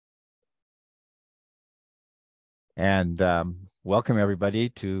And welcome everybody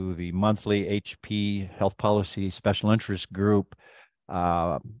to the monthly HP Health Policy Special Interest Group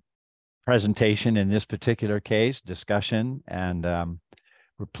presentation. In this particular case, discussion, and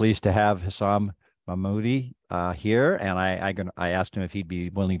we're pleased to have Hissam Mahmoudi here. And I asked him if he'd be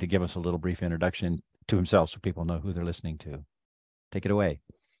willing to give us a little brief introduction to himself so people know who they're listening to. Take it away.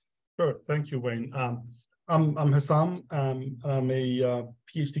 Sure. Thank you, Wayne. I'm Hissam. I'm a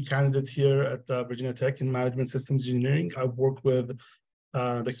PhD candidate here at Virginia Tech in Management Systems Engineering. I work with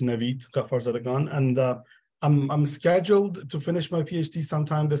Dr. Naveed Ghaffar-Zadagan, and I'm scheduled to finish my PhD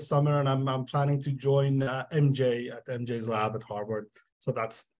sometime this summer, and I'm planning to join MJ at MJ's lab at Harvard. So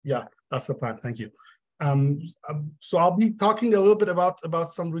that's the plan. Thank you. So I'll be talking a little bit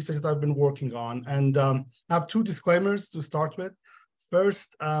about some research that I've been working on, and I have two disclaimers to start with.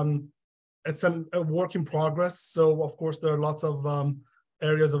 First, it's a work in progress. So of course, there are lots of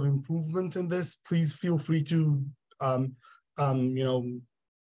areas of improvement in this. Please feel free to,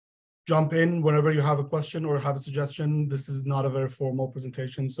 jump in whenever you have a question or have a suggestion. This is not a very formal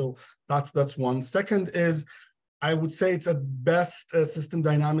presentation. So that's one. Second is, I would say it's at best a system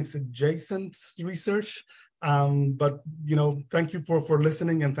dynamics adjacent research. But thank you for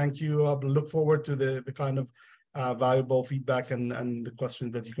listening, and thank you. I look forward to the kind of valuable feedback and the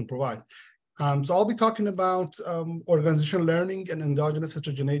questions that you can provide. So I'll be talking about organizational learning and endogenous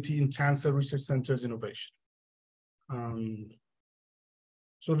heterogeneity in cancer research centers innovation.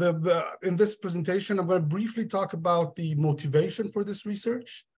 So in this presentation, I'm going to briefly talk about the motivation for this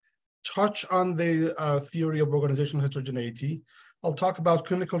research, touch on the theory of organizational heterogeneity. I'll talk about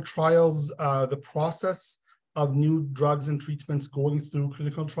clinical trials, the process of new drugs and treatments going through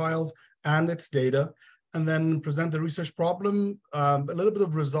clinical trials and its data, and then present the research problem, a little bit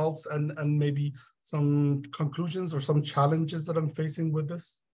of results, and maybe some conclusions or some challenges that I'm facing with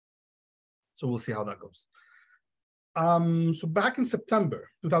this. So we'll see how that goes. So back in September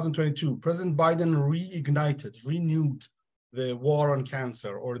 2022, President Biden renewed the war on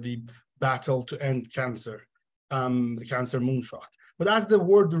cancer, or the battle to end cancer, the cancer moonshot. But as the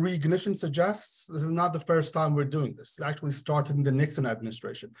word reignition suggests, this is not the first time we're doing this. It actually started in the Nixon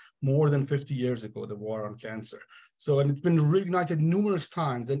administration more than 50 years ago, the war on cancer. And it's been reignited numerous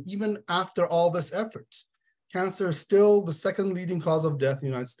times. And even after all this effort, cancer is still the second leading cause of death in the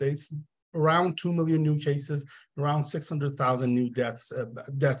United States, around 2 million new cases, around 600,000 new deaths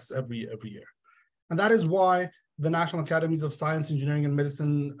every year. And that is why the National Academies of Science, Engineering, and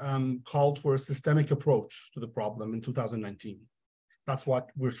Medicine called for a systemic approach to the problem in 2019. That's what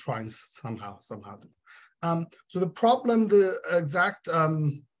we're trying somehow to do. So the exact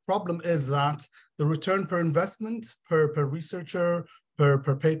problem is that the return per investment, per researcher,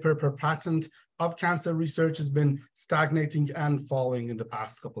 per paper, per patent of cancer research has been stagnating and falling in the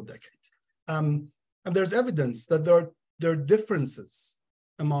past couple of decades. And there's evidence that there are differences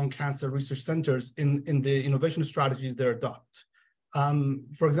among cancer research centers in the innovation strategies they adopt.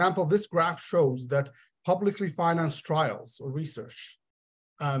 For example, this graph shows that publicly financed trials or research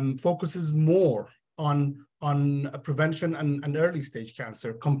focuses more on prevention and early stage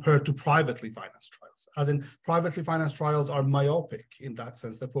cancer compared to privately financed trials. As in, privately financed trials are myopic in that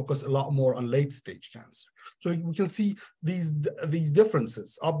sense. They focus a lot more on late stage cancer. So we can see these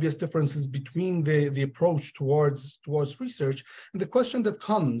differences, obvious differences between the approach towards research. And the question that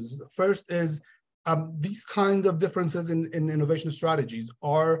comes first is, these kind of differences in innovation strategies,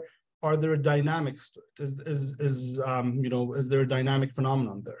 are there dynamics to it? Is there a dynamic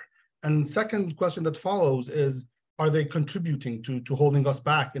phenomenon there? And second question that follows is, are they contributing to holding us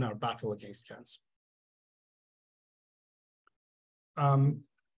back in our battle against cancer?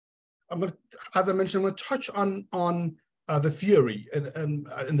 As I mentioned, I'm going to touch on the theory and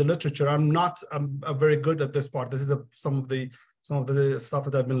in the literature. I'm very good at this part. This is some of the stuff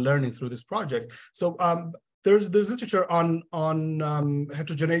that I've been learning through this project. So there's literature on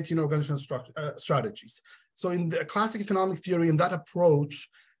heterogeneity in organizational strategies. So in the classic economic theory, in that approach,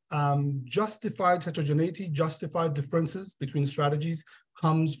 justified heterogeneity, justified differences between strategies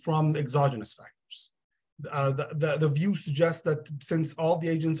comes from exogenous factors. The view suggests that since all the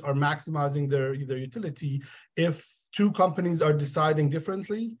agents are maximizing their utility, if two companies are deciding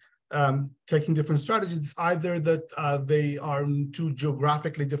differently, taking different strategies, it's either that they are in two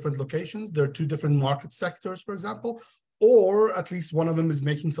geographically different locations, they're two different market sectors, for example, or at least one of them is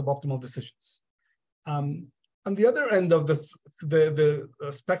making suboptimal decisions. On the other end of this, the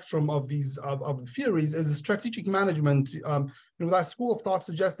spectrum of these of theories is strategic management. That school of thought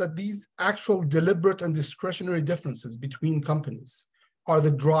suggests that these actual deliberate and discretionary differences between companies are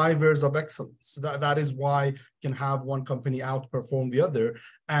the drivers of excellence. That is why you can have one company outperform the other,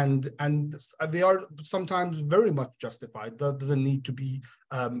 and they are sometimes very much justified. That doesn't need to be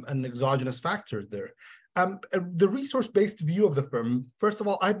an exogenous factor there. The resource-based view of the firm, first of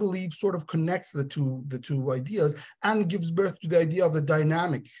all, I believe sort of connects the two ideas and gives birth to the idea of the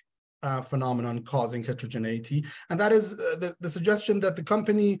dynamic phenomenon causing heterogeneity, and that is the suggestion that the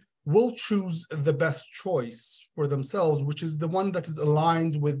company will choose the best choice for themselves, which is the one that is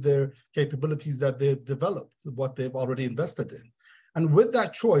aligned with their capabilities that they've developed, what they've already invested in. And with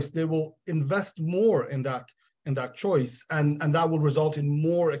that choice, they will invest more in that choice, and that will result in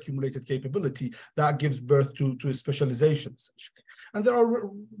more accumulated capability that gives birth to a specialization, essentially. And there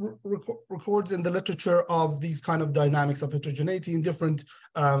are records in the literature of these kind of dynamics of heterogeneity in different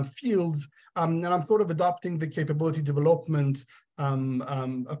fields, and I'm sort of adopting the capability development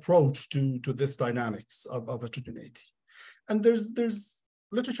approach to this dynamics of heterogeneity. And there's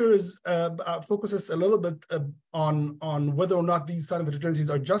literature focuses a little bit on whether or not these kind of heterogeneities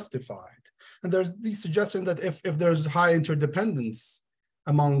are justified. And there's the suggestion that if there's high interdependence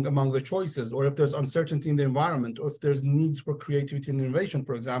among the choices, or if there's uncertainty in the environment, or if there's needs for creativity and innovation,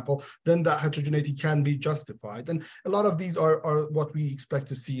 for example, then that heterogeneity can be justified. And a lot of these are what we expect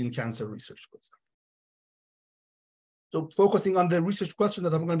to see in cancer research, for example. So focusing on the research question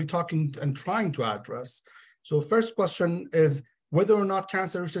that I'm going to be talking and trying to address. So first question is whether or not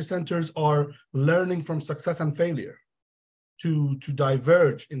cancer research centers are learning from success and failure to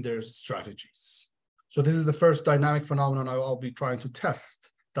diverge in their strategies. So this is the first dynamic phenomenon I'll be trying to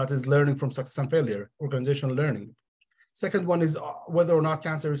test. That is learning from success and failure, organizational learning. Second one is whether or not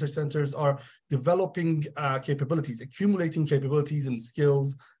cancer research centers are developing capabilities, accumulating capabilities and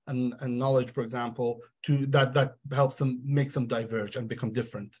skills and knowledge, for example, that helps them make them diverge and become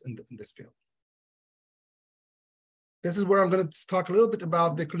different in this field. This is where I'm going to talk a little bit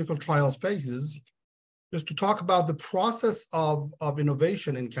about the clinical trials phases, just to talk about the process of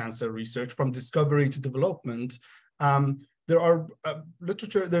innovation in cancer research from discovery to development.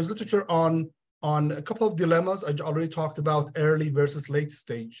 There's literature on a couple of dilemmas. I already talked about early versus late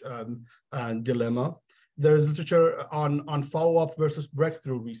stage dilemma. There's literature on follow-up versus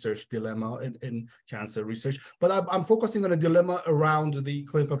breakthrough research dilemma in cancer research, but I'm focusing on a dilemma around the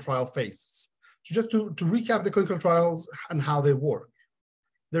clinical trial phase. So just to recap the clinical trials and how they work.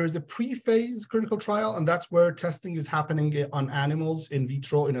 There is a pre-phase clinical trial, and that's where testing is happening on animals in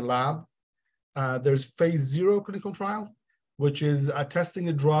vitro in a lab. There's phase 0 clinical trial, which is testing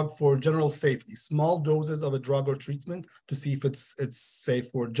a drug for general safety, small doses of a drug or treatment to see if it's safe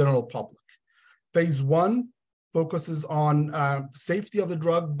for general public. Phase 1 focuses on safety of the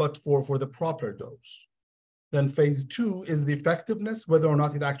drug, but for the proper dose. Then phase 2 is the effectiveness, whether or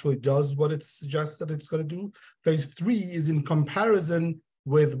not it actually does what it suggests that it's going to do. Phase 3 is in comparison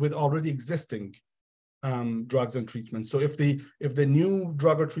with already existing drugs and treatments. So if the new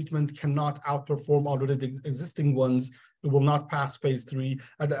drug or treatment cannot outperform already the existing ones, it will not pass phase 3.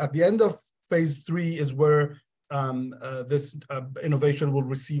 At the end of phase 3 is where this innovation will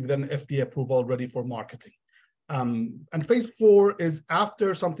receive then FDA approval ready for marketing. And phase 4 is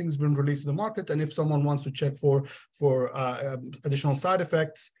after something's been released in the market, and if someone wants to check for additional side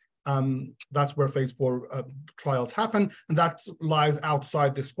effects, that's where phase 4 trials happen, and that lies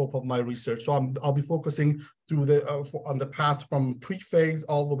outside the scope of my research. So I'll be focusing through on the path from pre-phase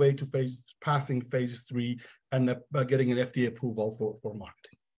all the way to passing phase 3 and getting an FDA approval for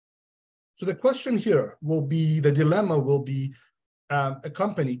marketing. So the question here will be, the dilemma will be a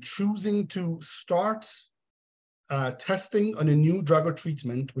company choosing to start testing on a new drug or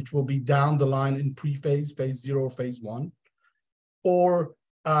treatment, which will be down the line in pre-phase, phase 0, phase 1, or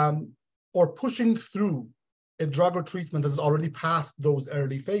pushing through a drug or treatment that's already passed those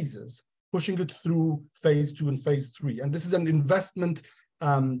early phases, pushing it through phase 2 and phase 3. And this is an investment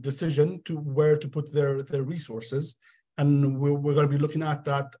decision to where to put their resources. And we're going to be looking at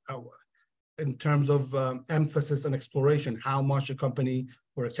that in terms of emphasis and exploration, how much a company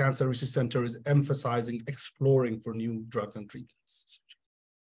or a cancer research center is emphasizing exploring for new drugs and treatments.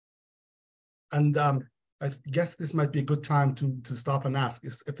 And I guess this might be a good time to stop and ask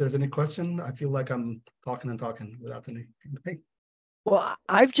if there's any question. I feel like I'm talking and talking without any. Well,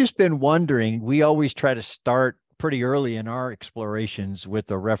 I've just been wondering, we always try to start pretty early in our explorations with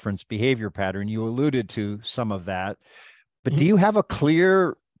a reference behavior pattern. You alluded to some of that, but do you have a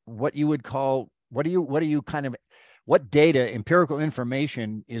clear, what you would call, what data, empirical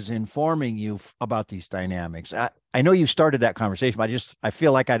information is informing you about these dynamics? I know you started that conversation, but I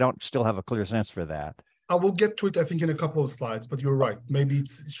feel like I don't still have a clear sense for that. I will get to it, I think, in a couple of slides, but you're right. Maybe it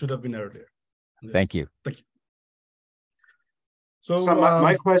should have been earlier. Thank you. Thank you. So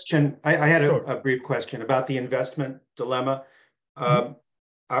my question, I had sure. a brief question about the investment dilemma. Mm-hmm.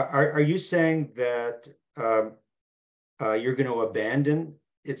 Are you saying that you're going to abandon,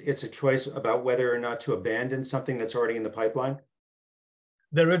 it's a choice about whether or not to abandon something that's already in the pipeline?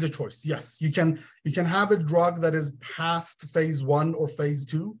 There is a choice, yes. You can have a drug that is past phase 1 or phase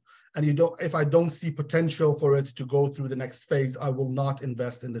 2, and if I don't see potential for it to go through the next phase, I will not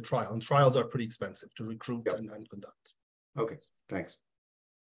invest in the trial. And trials are pretty expensive to recruit and conduct. Okay, thanks.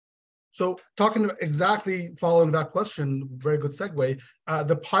 So talking exactly following that question, very good segue,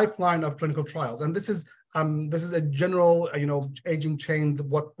 the pipeline of clinical trials. And this is a general, aging chain,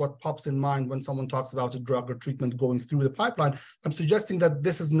 what pops in mind when someone talks about a drug or treatment going through the pipeline. I'm suggesting that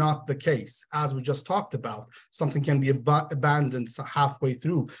this is not the case. As we just talked about, something can be abandoned halfway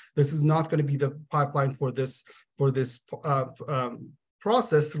through. This is not going to be the pipeline for this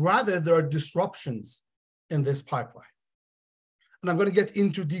process. Rather, there are disruptions in this pipeline. And I'm going to get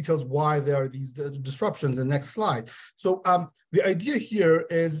into details why there are these disruptions in the next slide. So the idea here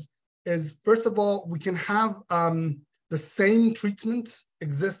is first of all, we can have the same treatment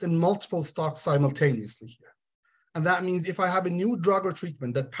exist in multiple stocks simultaneously here. And that means if I have a new drug or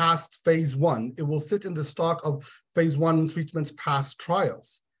treatment that passed phase 1, it will sit in the stock of phase 1 treatments past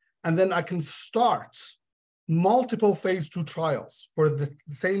trials. And then I can start multiple phase 2 trials for the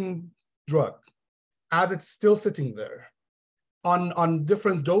same drug as it's still sitting there, on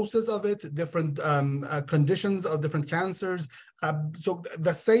different doses of it, different conditions of different cancers. So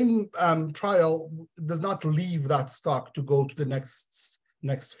the same trial does not leave that stock to go to the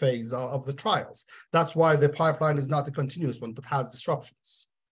next phase of the trials. That's why the pipeline is not a continuous one, but has disruptions.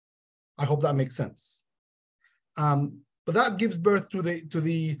 I hope that makes sense. But that gives birth to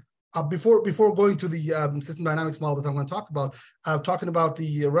the before going to the system dynamics model that I'm going to talk about, talking about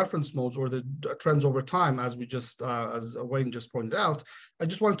the reference nodes or the trends over time, as Wayne just pointed out, I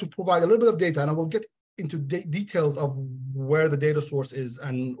just wanted to provide a little bit of data, and I will get into details of where the data source is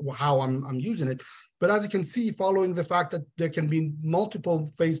and how I'm using it. But as you can see, following the fact that there can be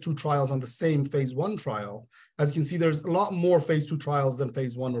multiple phase 2 trials on the same phase 1 trial, as you can see, there's a lot more phase 2 trials than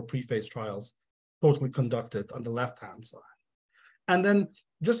phase 1 or pre-phase trials totally conducted on the left-hand side. And then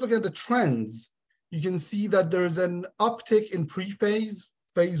just looking at the trends, you can see that there's an uptick in pre-phase,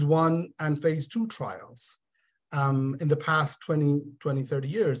 phase 1, and phase 2 trials in the past 20, 30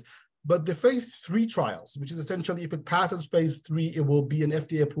 years. But the phase 3 trials, which is essentially if it passes phase 3, it will be an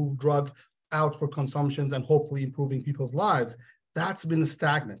FDA-approved drug out for consumption and hopefully improving people's lives. That's been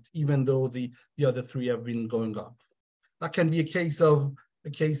stagnant, even though the other 3 have been going up. That can be a case of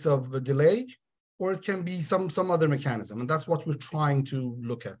a delay, or it can be some other mechanism. And that's what we're trying to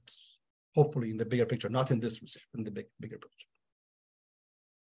look at, hopefully in the bigger picture, not in this research, in the bigger picture.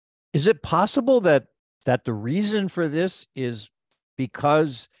 Is it possible that the reason for this is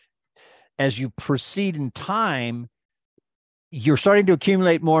because as you proceed in time, you're starting to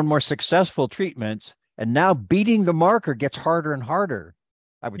accumulate more and more successful treatments, and now beating the marker gets harder and harder,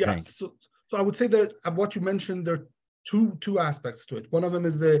 I would think. So I would say that what you mentioned, there are two aspects to it. One of them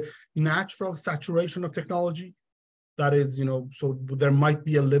is the natural saturation of technology. That is, so there might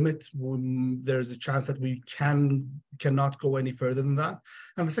be a limit. There's a chance that we cannot go any further than that.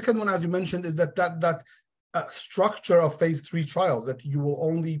 And the second one, as you mentioned, is that structure of phase 3 trials, that you will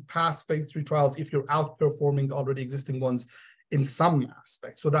only pass phase 3 trials if you're outperforming already existing ones in some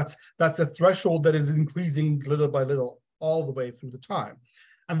aspect. So that's a threshold that is increasing little by little all the way through the time.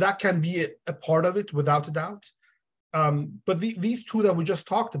 And that can be a part of it without a doubt. But these two that we just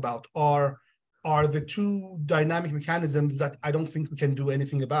talked about are the two dynamic mechanisms that I don't think we can do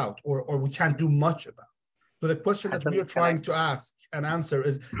anything about, or we can't do much about. So the question that we are trying to ask and answer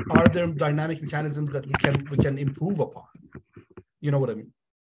is, are there dynamic mechanisms that we can improve upon? You know what I mean?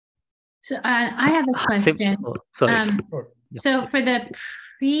 So I have a question. Sure. So for the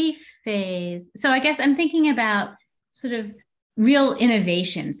pre-phase, so I guess I'm thinking about sort of real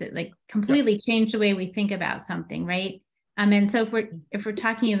innovations that like completely change the way we think about something, right? And so if we're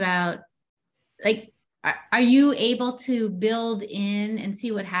talking about, like, are you able to build in and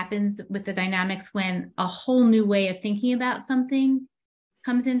see what happens with the dynamics when a whole new way of thinking about something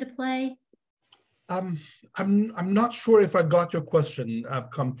comes into play? I'm not sure if I got your question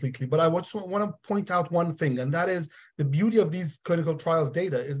completely, but I just want to point out one thing, and that is the beauty of these clinical trials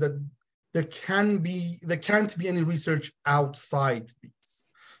data is that there can't be any research outside these.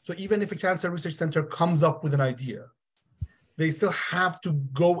 So even if a cancer research center comes up with an idea, they still have to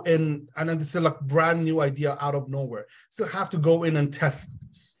go in, and then this is like brand new idea out of nowhere, still have to go in and test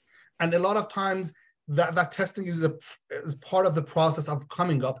it. And a lot of times that testing is part of the process of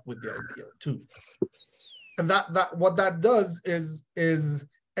coming up with the idea too. And that what that does is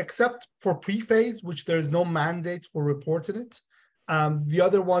except for pre-phase, which there is no mandate for reporting it, the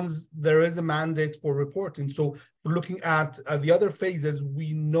other ones, there is a mandate for reporting. So looking at the other phases,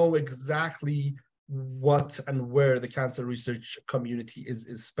 we know exactly what and where the cancer research community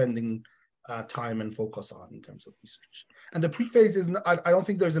is spending time and focus on in terms of research. And the pre-phase is, I don't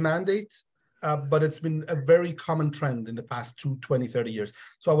think there's a mandate, but it's been a very common trend in the past 20, 30 years.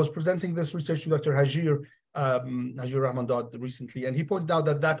 So I was presenting this research to Dr. Hajir Rahmandad recently, and he pointed out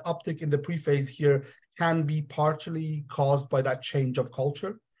that uptick in the pre-phase here can be partially caused by that change of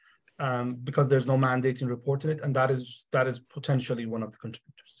culture, because there's no mandate in reporting it, and that is potentially one of the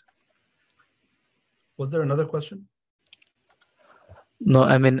contributors. Was there another question? No,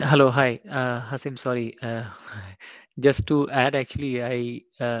 I mean, hello, hi, Hasim. Sorry, just to add, actually,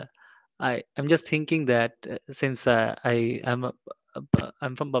 I'm just thinking that since I'm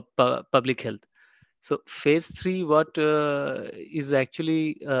from public health, so phase 3, what is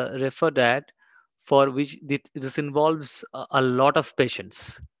actually referred at, for which this involves a lot of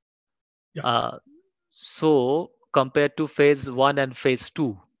patients. Yes. So compared to phase 1 and phase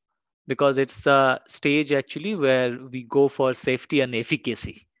 2, because it's the stage actually where we go for safety and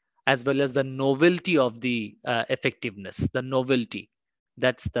efficacy, as well as the novelty of the effectiveness, the novelty,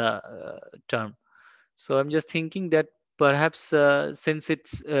 that's the term. So I'm just thinking that perhaps since it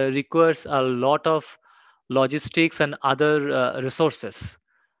requires a lot of logistics and other resources,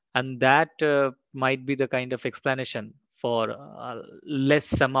 and that might be the kind of explanation for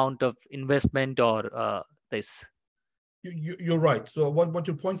less amount of investment or this. You're right. So what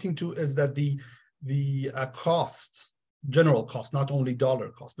you're pointing to is that the cost, general cost, not only dollar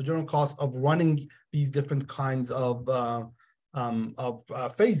cost, but general cost of running these different kinds of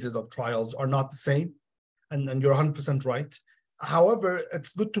phases of trials are not the same, and you're 100% right. However,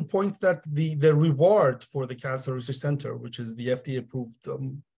 it's good to point that the reward for the Cancer Research Center, which is the FDA-approved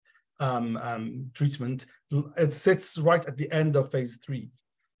treatment, it sits right at the end of phase 3.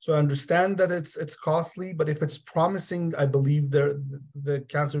 So I understand that it's costly, but if it's promising, I believe the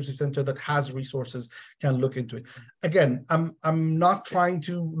Cancer Research Center that has resources can look into it. Again, I'm not trying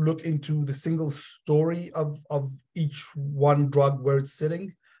to look into the single story of each one drug where it's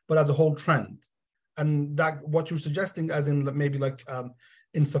sitting, but as a whole trend. And that what you're suggesting, as in maybe like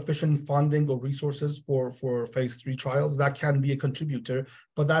insufficient funding or resources for phase 3 trials, that can be a contributor,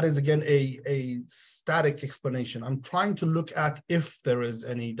 but that is again a static explanation. I'm trying to look at if there is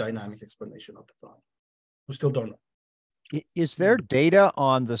any dynamic explanation of the problem. We still don't know. Is there data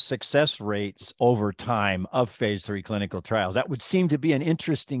on the success rates over time of phase 3 clinical trials? That would seem to be an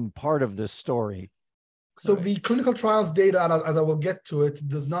interesting part of this story. So the clinical trials data, as I will get to it,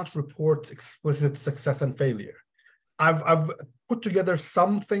 does not report explicit success and failure. I've put together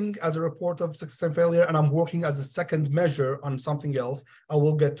something as a report of success and failure, and I'm working as a second measure on something else. I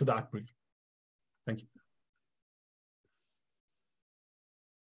will get to that briefly. Thank you.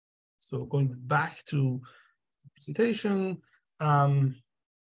 So going back to the presentation.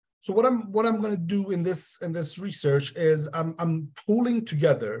 So what I'm going to do in this research is I'm pulling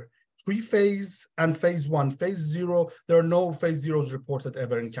together pre-phase and phase 1. Phase 0, there are no phase 0s reported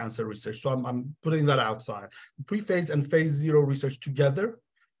ever in cancer research. So I'm putting that outside. Pre-phase and phase 0 research together,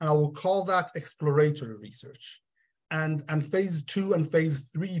 and I will call that exploratory research. And phase 2 and phase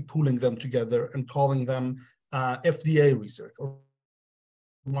 3, pooling them together and calling them FDA research or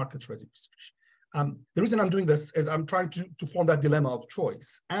market-ready research. The reason I'm doing this is I'm trying to form that dilemma of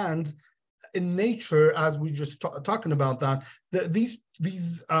choice. And in nature, as we just talking about that, these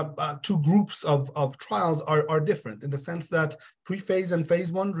two groups of trials are different in the sense that pre-phase and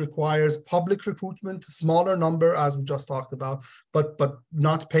phase 1 requires public recruitment, smaller number as we just talked about, but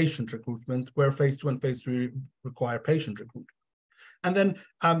not patient recruitment, where phase 2 and phase 3 require patient recruitment. And then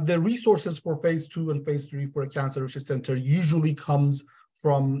the resources for phase 2 and phase 3 for a cancer research center usually comes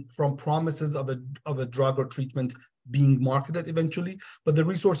from promises of a drug or treatment being marketed eventually, but the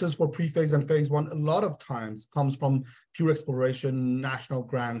resources for pre-phase and phase 1 a lot of times comes from pure exploration, national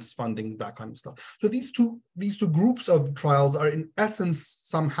grants, funding, that kind of stuff. So these two groups of trials are in essence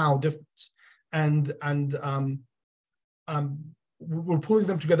somehow different, and we're pulling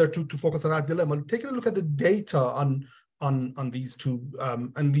them together to focus on that dilemma. Taking a look at the data on these two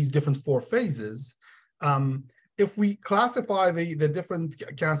and these different 4 phases. If we classify the different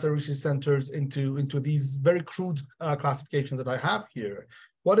cancer research centers into these very crude classifications that I have here,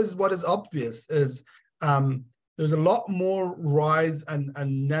 what is obvious is there's a lot more rise and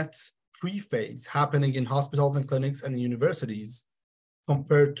net pre-phase happening in hospitals and clinics and universities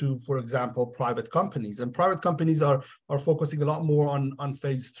compared to, for example, private companies. And private companies are focusing a lot more on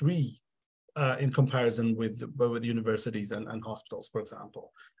phase 3 in comparison with universities and hospitals, for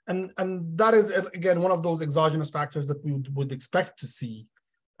example. And that is, again, one of those exogenous factors that we would expect to see.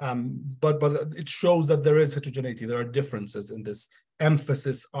 But it shows that there is heterogeneity. There are differences in this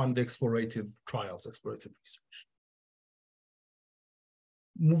emphasis on the explorative trials, explorative research.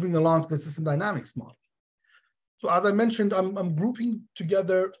 Moving along to the system dynamics model. So as I mentioned, I'm grouping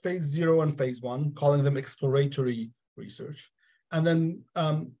together phase 0 and phase 1, calling them exploratory research, and then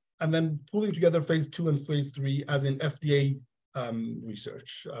pulling together phase 2 and phase 3 as in FDA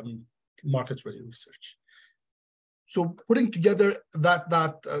research, market-ready research. So putting together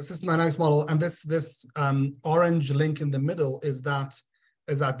that system dynamics model, and this orange link in the middle is that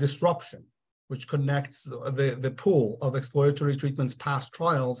disruption, which connects the pool of exploratory treatments past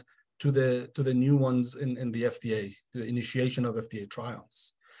trials to the new ones in the FDA, the initiation of FDA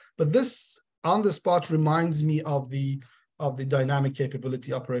trials. But this on the spot reminds me of the dynamic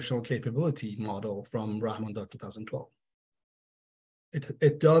capability, operational capability model from Rahman 2012.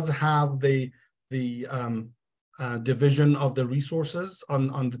 It does have the division of the resources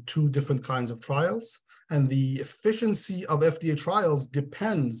on the two different kinds of trials, and the efficiency of FDA trials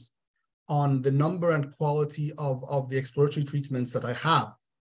depends on the number and quality of the exploratory treatments that I have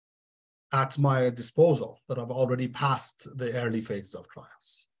at my disposal, that I've already passed the early phases of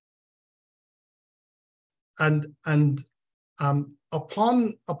trials. And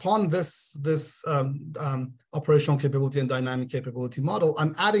upon this operational capability and dynamic capability model,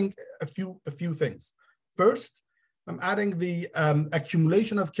 I'm adding a few things. First, I'm adding the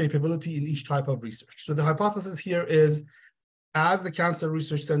accumulation of capability in each type of research. So the hypothesis here is, as the Cancer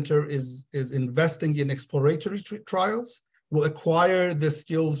Research Center is investing in exploratory trials, will acquire the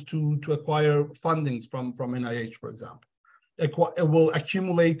skills to acquire fundings from NIH, for example. It will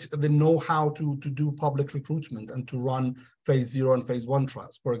accumulate the know-how to do public recruitment and to run phase 0 and phase 1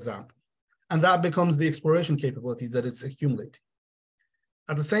 trials, for example. And that becomes the exploration capabilities that it's accumulating.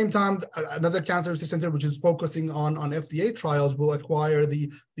 At the same time, another Cancer Research Center, which is focusing on FDA trials, will acquire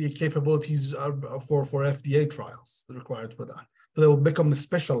the capabilities for FDA trials required for that. So they will become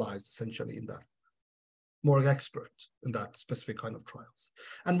specialized, essentially, in that, more expert in that specific kind of trials.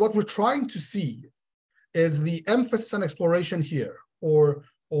 And what we're trying to see is the emphasis on exploration here, or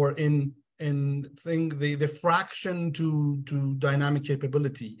in the fraction to dynamic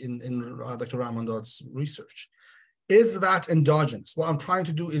capability in Dr. Rahman's research. Is that endogenous? What I'm trying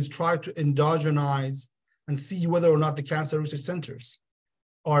to do is try to endogenize and see whether or not the Cancer Research Centers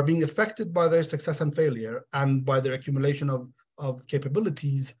are being affected by their success and failure and by their accumulation of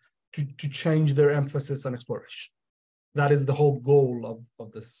capabilities to change their emphasis on exploration. That is the whole goal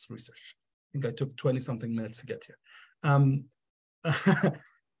of this research. I think I took 20-something minutes to get here.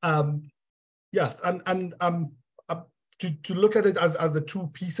 Yes, and to look at it as the two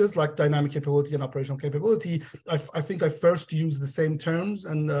pieces, like dynamic capability and operational capability, I think I first used the same terms,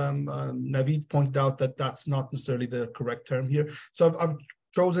 and Naveed pointed out that that's not necessarily the correct term here. So I've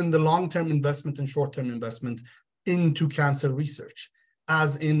chosen the long-term investment and short-term investment into cancer research,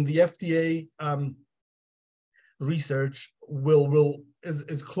 as in the FDA research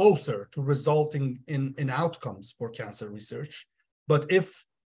is closer to resulting in outcomes for cancer research. But if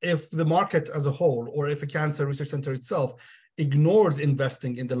the market as a whole, or if a Cancer Research Center itself ignores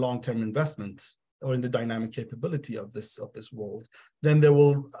investing in the long-term investment or in the dynamic capability of this world, then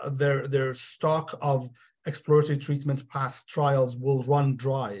their stock of exploratory treatment past trials will run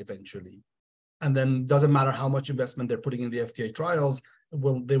dry eventually. And then doesn't matter how much investment they're putting in the FDA trials,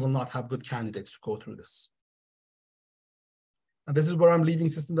 they will not have good candidates to go through this. And this is where I'm leaving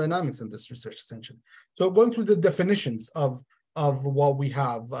system dynamics in this research, essentially. So going through the definitions of what we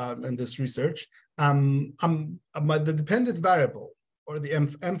have in this research, the dependent variable, or the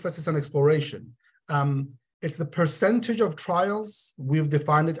emphasis on exploration, it's the percentage of trials. We've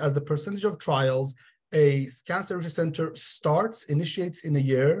defined it as the percentage of trials a Cancer Research Center initiates in a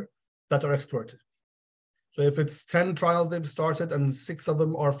year that are explorative. So if it's 10 trials they've started and 6 of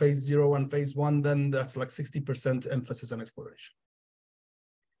them are phase 0 and phase 1, then that's like 60% emphasis on exploration.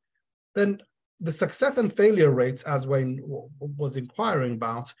 Then the success and failure rates, as Wayne was inquiring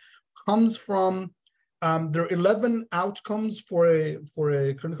about, comes from there are 11 outcomes for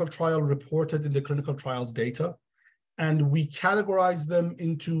a clinical trial reported in the clinical trials data, and we categorize them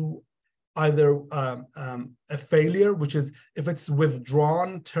into either a failure, which is if it's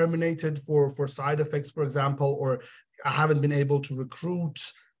withdrawn, terminated for side effects, for example, or I haven't been able to recruit,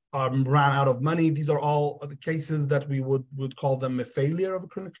 ran out of money. These are all the cases that we would call them a failure of a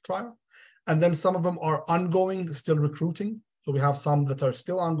clinical trial. And then some of them are ongoing, still recruiting. So we have some that are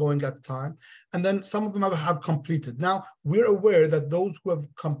still ongoing at the time, and then some of them have completed. Now, we're aware that those who have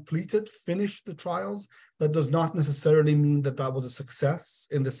completed, finished the trials, that does not necessarily mean that that was a success,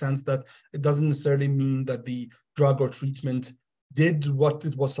 in the sense that it doesn't necessarily mean that the drug or treatment did what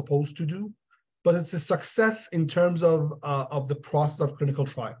it was supposed to do, but it's a success in terms of the process of clinical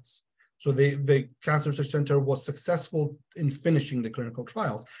trials. So the Cancer Research Center was successful in finishing the clinical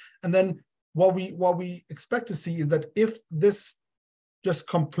trials. And then what we expect to see is that if this just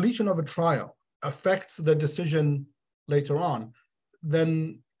completion of a trial affects the decision later on,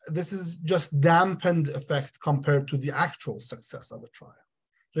 then this is just dampened effect compared to the actual success of a trial.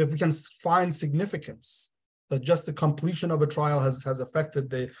 So if we can find significance that just the completion of a trial has affected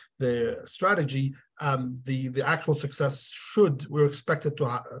the strategy, the actual success we're expected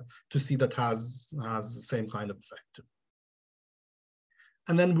to see that has the same kind of effect too.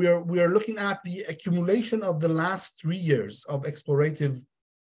 And then we are looking at the accumulation of the last 3 years of explorative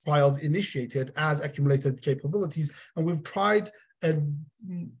trials initiated as accumulated capabilities. And we've tried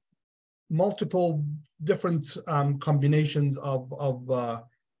multiple different combinations of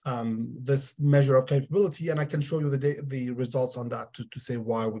this measure of capability. And I can show you the results on that to say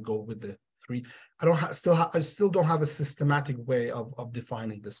why we go with the 3. I still don't have a systematic way of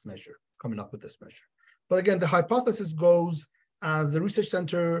defining this measure, coming up with this measure. But again, the hypothesis goes as the research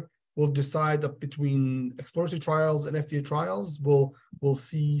center will decide that between exploratory trials and FDA trials, we'll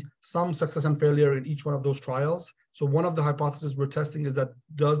see some success and failure in each one of those trials. So one of the hypotheses we're testing is that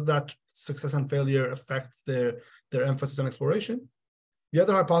does that success and failure affect their emphasis on exploration? The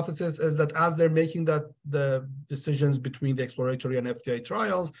other hypothesis is that as they're making the decisions between the exploratory and FDA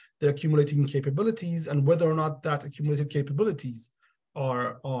trials, they're accumulating capabilities, and whether or not that accumulated capabilities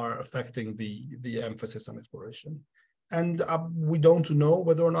are affecting the emphasis on exploration. And we don't know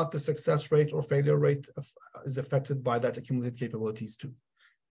whether or not the success rate or failure rate is affected by that accumulated capabilities too.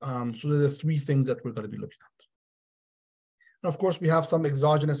 So there are 3 things that we're going to be looking at. And of course, we have some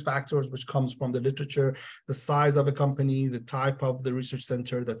exogenous factors which comes from the literature, the size of a company, the type of the research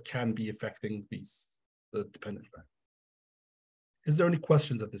center that can be affecting the dependent variable. Is there any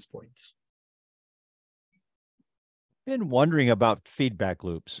questions at this point? Been wondering about feedback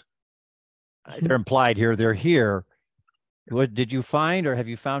loops. They're implied here, they're here. What did you find, or have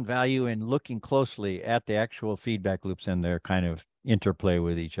you found value in looking closely at the actual feedback loops and their kind of interplay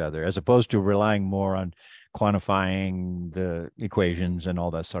with each other, as opposed to relying more on quantifying the equations and all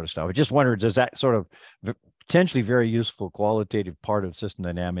that sort of stuff? I just wondered, does that sort of potentially very useful qualitative part of system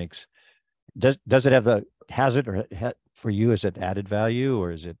dynamics, does it have for you, is it added value,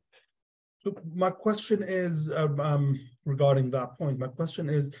 or is it? So my question is regarding that point. My question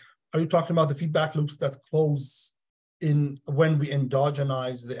is, are you talking about the feedback loops that close when we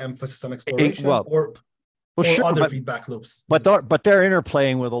endogenize the emphasis on exploration, or sure, other feedback loops? But they're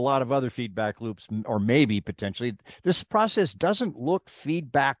interplaying with a lot of other feedback loops, or maybe potentially. This process doesn't look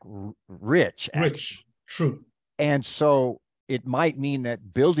feedback rich. True. And so it might mean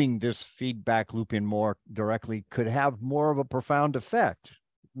that building this feedback loop in more directly could have more of a profound effect.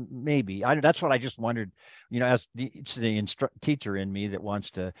 Maybe. That's what I just wondered, as it's the teacher in me that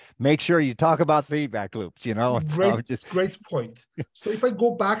wants to make sure you talk about feedback loops, Great point. So if I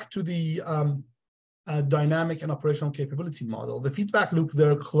go back to the dynamic and operational capability model, the feedback loop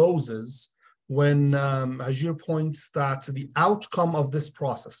there closes when Hajir points that the outcome of this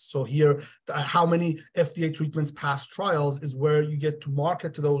process, so here, how many FDA treatments pass trials is where you get to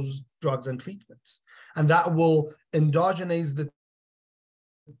market to those drugs and treatments. And that will endogenize the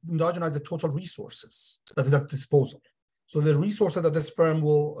total resources that is at disposal. So the resources that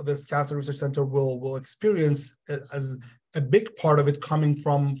this Cancer Research Center will experience as a big part of it coming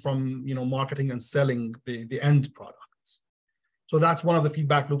from marketing and selling the end products. So that's one of the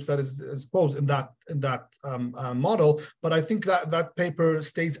feedback loops that is closed in that model. But I think that paper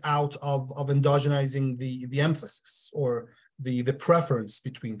stays out of endogenizing the emphasis or the preference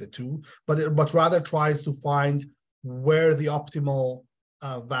between the two, but rather tries to find where the optimal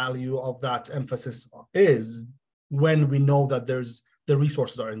value of that emphasis is when we know that the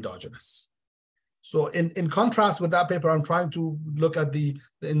resources are endogenous. So in contrast with that paper, I'm trying to look at the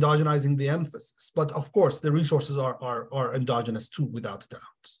endogenizing the emphasis, but of course the resources are endogenous too, without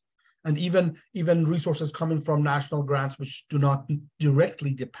doubt. And even resources coming from national grants, which do not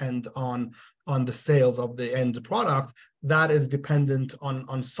directly depend on the sales of the end product, that is dependent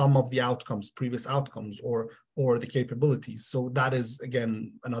on some of the outcomes, previous outcomes, or the capabilities. So that is,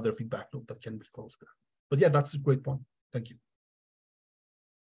 again, another feedback loop that can be closed there. But yeah, that's a great point. Thank you.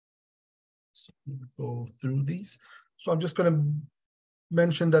 So we'll go through these. So I'm just going to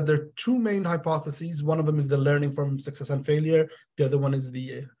mention that there are two main hypotheses. One of them is the learning from success and failure. The other one is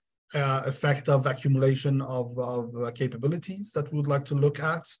the effect of accumulation of capabilities that we would like to look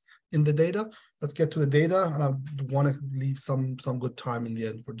at in the data. Let's get to the data, and I want to leave some good time in the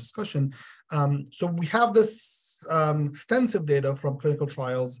end for discussion. So we have this extensive data from clinical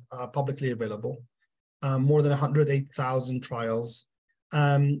trials publicly available, more than 108,000 trials.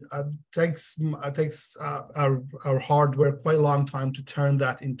 Takes our hardware quite a long time to turn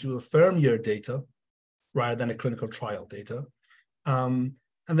that into a firm year data rather than a clinical trial data. And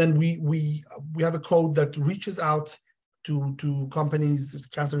then we have a code that reaches out to companies,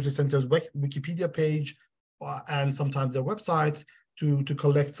 cancer research centers, Wikipedia page, and sometimes their websites to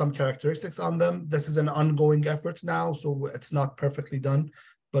collect some characteristics on them. This is an ongoing effort now, so it's not perfectly done,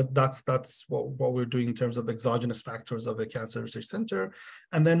 but that's what we're doing in terms of exogenous factors of a cancer research center.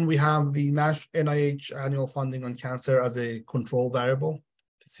 And then we have the NIH annual funding on cancer as a control variable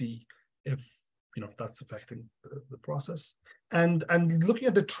to see if that's affecting the process. And looking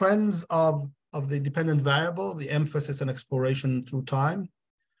at the trends of the dependent variable, the emphasis on exploration through time.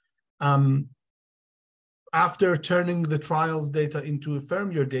 After turning the trials data into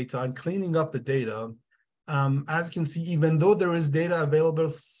firm year data and cleaning up the data, as you can see, even though there is data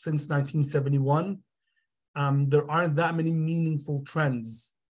available since 1971, there aren't that many meaningful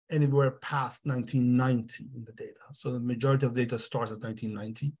trends anywhere past 1990 in the data. So the majority of data starts at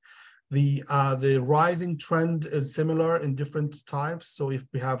 1990. The rising trend is similar in different types. So if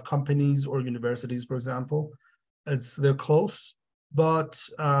we have companies or universities, for example, they're close, but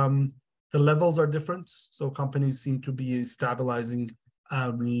the levels are different. So companies seem to be stabilizing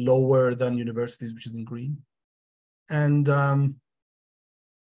lower than universities, which is in green. And I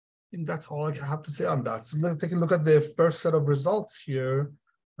think that's all I have to say on that. So let's take a look at the first set of results here.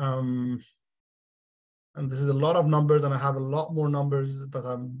 And this is a lot of numbers, and I have a lot more numbers that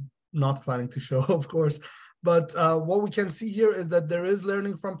I'm not planning to show, of course. But what we can see here is that there is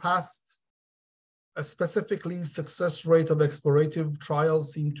learning from past. Specifically, success rate of explorative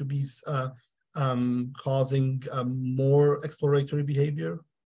trials seem to be causing more exploratory behavior,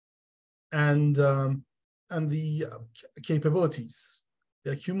 and the capabilities,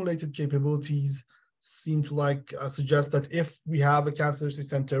 the accumulated capabilities, seem to suggest that if we have a cancer research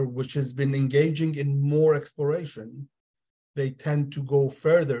center which has been engaging in more exploration, they tend to go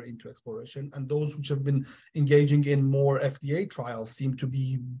further into exploration, and those which have been engaging in more FDA trials seem to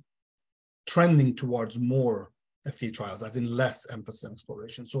be trending towards more FDA trials, as in less emphasis on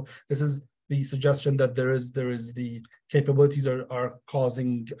exploration. So this is the suggestion that there is the capabilities are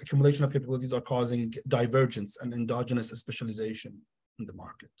causing, accumulation of capabilities are causing divergence and endogenous specialization in the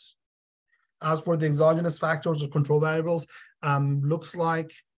market. As for the exogenous factors or control variables, looks like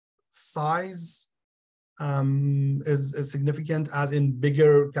size is significant, as in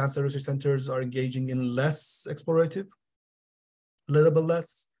bigger cancer research centers are engaging in less explorative, a little bit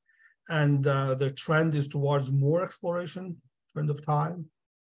less. And the trend is towards more exploration, trend of time.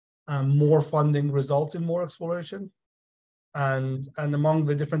 More funding results in more exploration. And among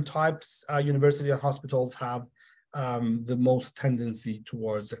the different types, university and hospitals have the most tendency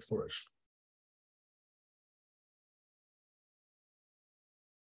towards exploration.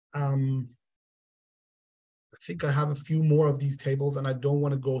 I think I have a few more of these tables, and I don't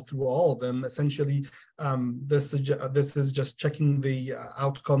want to go through all of them. Essentially, this is just checking the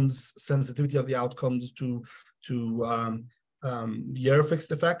outcomes, sensitivity of the outcomes to year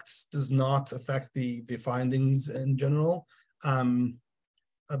fixed effects. Does not affect the findings in general.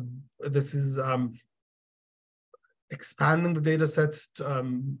 This is expanding the data set,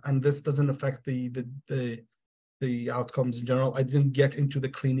 and this doesn't affect the outcomes in general. I didn't get into the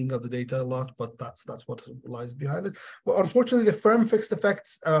cleaning of the data a lot, but that's what lies behind it. Well, unfortunately, the firm fixed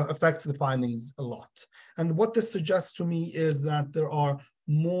effects affects the findings a lot. And what this suggests to me is that there are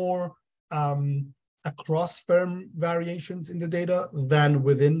more across firm variations in the data than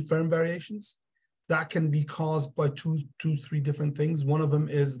within firm variations. That can be caused by three different things. One of them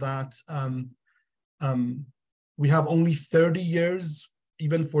is that we have only 30 years.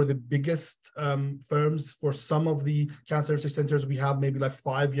 Even for the biggest firms, for some of the cancer research centers, we have maybe like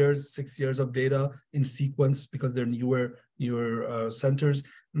 5 years, 6 years of data in sequence because they're newer centers.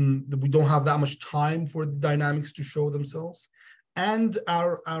 We don't have that much time for the dynamics to show themselves. And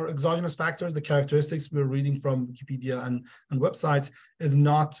our exogenous factors, the characteristics we're reading from Wikipedia and websites, is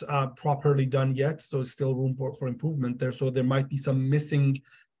not properly done yet. So it's still room for improvement there. So there might be some missing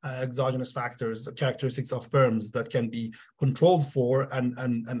exogenous factors, characteristics of firms that can be controlled for and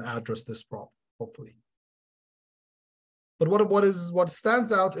address this problem, hopefully. But what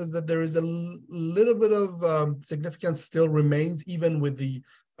stands out is that there is a little bit of significance still remains even with the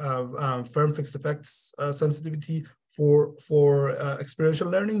firm fixed effects sensitivity for experiential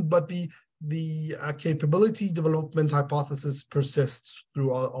learning, but the capability development hypothesis persists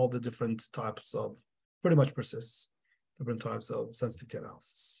through all the different types of, pretty much persists, different types of sensitivity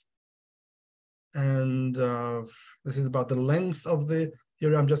analysis. And this is about the length of the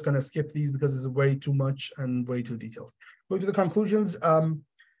theory. I'm just going to skip these because it's way too much and way too detailed. Going to the conclusions.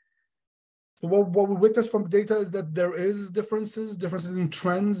 So what we witness from the data is that there is differences in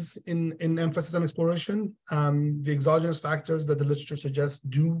trends in emphasis on exploration. The exogenous factors that the literature suggests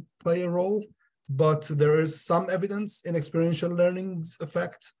do play a role, but there is some evidence in experiential learning's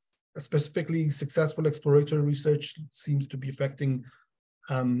effect. Specifically, successful exploratory research seems to be affecting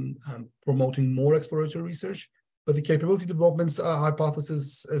promoting more exploratory research. But the capability development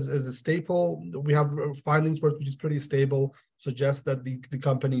hypothesis is a staple. We have findings for it, which is pretty stable, suggests that the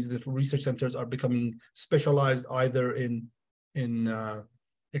companies, the research centers are becoming specialized either in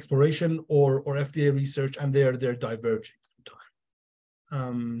exploration or FDA research, and they're diverging through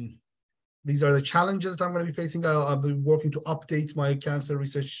time. These are the challenges that I'm going to be facing. I'll be working to update my cancer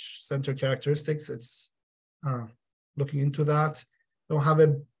research center characteristics. It's looking into that. I don't have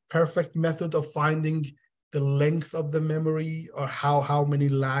a perfect method of finding the length of the memory or how many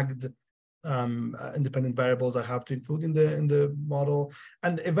lagged independent variables I have to include in the model.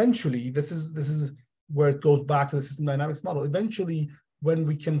 And eventually, this is where it goes back to the system dynamics model. Eventually, when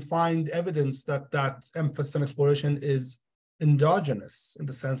we can find evidence that emphasis on exploration is endogenous in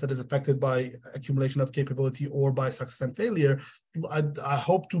the sense that is affected by accumulation of capability or by success and failure, I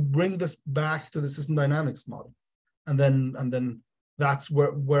hope to bring this back to the system dynamics model, and then that's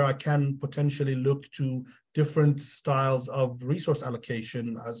where I can potentially look to different styles of resource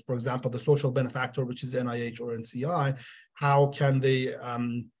allocation, as for example, the social benefactor, which is NIH or NCI. How can they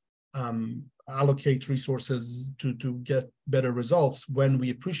allocate resources to get better results when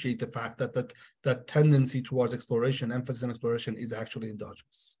we appreciate the fact that tendency towards exploration, emphasis on exploration, is actually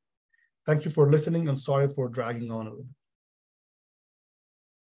endogenous. Thank you for listening, and sorry for dragging on a little bit.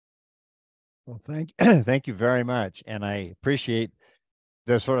 Well, thank you very much. And I appreciate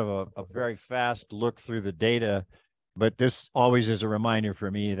there's sort of a very fast look through the data, but this always is a reminder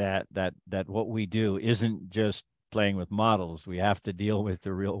for me that what we do isn't just playing with models. We have to deal with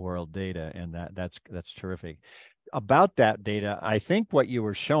the real world data, and that's terrific. About that data, I think what you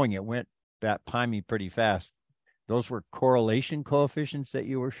were showing, it went that by me pretty fast. Those were correlation coefficients that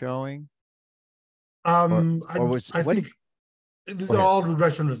you were showing? I think these are all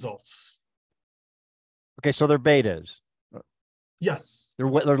regression results. Okay, so they're betas. Yes. They're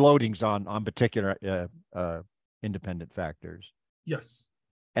loadings on particular independent factors. Yes.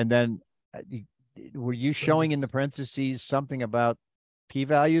 And then were you showing in the parentheses something about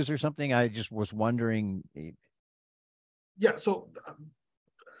p-values or something? I just was wondering. Yeah, so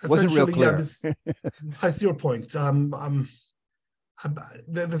wasn't real clear. I see your point. The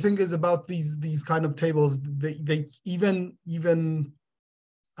thing is about these kind of tables, they even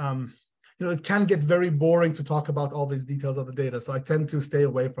it can get very boring to talk about all these details of the data. So I tend to stay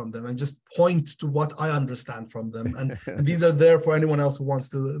away from them and just point to what I understand from them. And these are there for anyone else who wants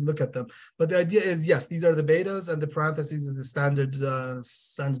to look at them. But the idea is, yes, these are the betas, and the parentheses is the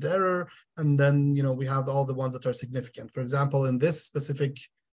standard error. And then, we have all the ones that are significant. For example, in this specific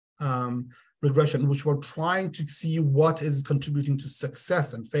regression, which we're trying to see what is contributing to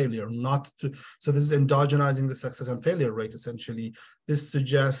success and failure, so this is endogenizing the success and failure rate, essentially. This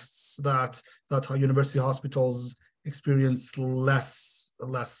suggests that university hospitals experience less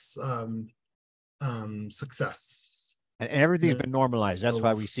success. And everything's been normalized. That's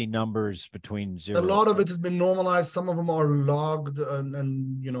why we see numbers between 0. A lot of it has been normalized. Some of them are logged,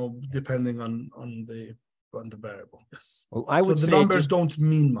 and depending on the variable. Yes. Well, I would say the numbers don't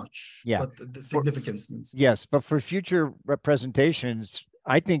mean much. Yeah. But the significance means. Yes, but for future presentations,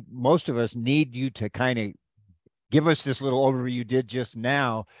 I think most of us need you to kind of give us this little overview you did just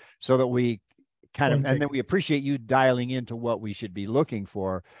now, so that we and then we appreciate you dialing into what we should be looking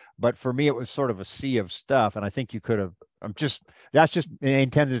for. But for me, it was sort of a sea of stuff, and I think you could have. That's just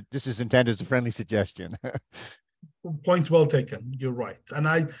intended. This is intended as a friendly suggestion. Point well taken. You're right. And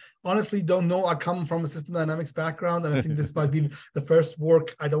I honestly don't know. I come from a system dynamics background, and I think this might be the first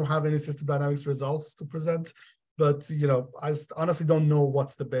work. I don't have any system dynamics results to present, but I honestly don't know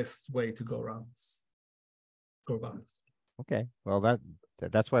what's the best way to go about this. Okay. Well,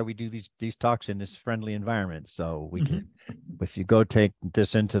 that's why we do these talks in this friendly environment. So we can, if you go take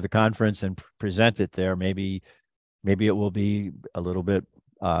this into the conference and present it there, maybe it will be a little bit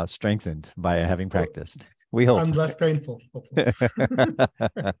strengthened by having practiced. We hope. And less painful, hopefully.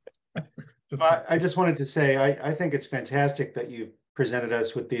 I just wanted to say, I think it's fantastic that you've presented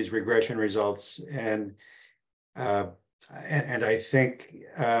us with these regression results, and I think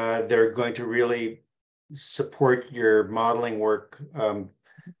they're going to really support your modeling work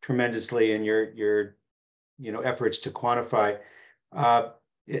tremendously in your efforts to quantify.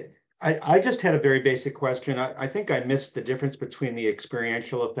 I just had a very basic question. I think I missed the difference between the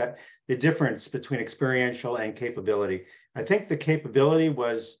experiential effect, the difference between experiential and capability. I think the capability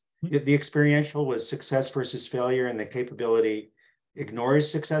was, the experiential was success versus failure, and the capability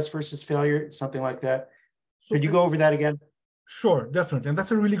ignores success versus failure, something like that. So could you go over that again? Sure, definitely. And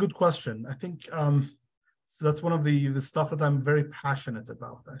that's a really good question. I think so that's one of the stuff that I'm very passionate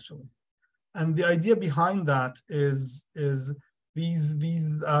about, actually. And the idea behind that is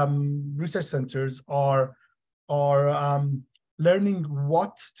these research centers are learning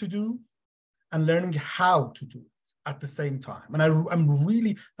what to do and learning how to do it at the same time. And I'm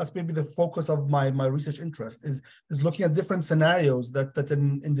really, that's maybe the focus of my research interest, is looking at different scenarios that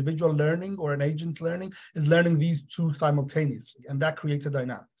an individual learning or an agent learning is learning these two simultaneously, and that creates a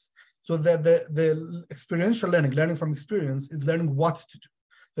dynamics. So the experiential learning from experience, is learning what to do.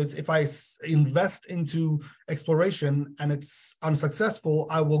 So if I invest into exploration and it's unsuccessful,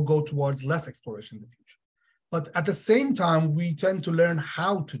 I will go towards less exploration in the future. But at the same time, we tend to learn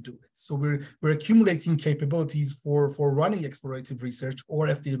how to do it. So we're accumulating capabilities for running explorative research or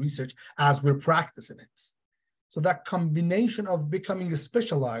FDA research as we're practicing it. So that combination of becoming a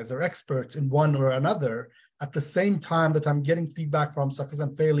specialized or expert in one or another, at the same time that I'm getting feedback from success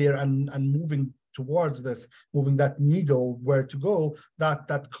and failure and moving towards this, moving that needle where to go,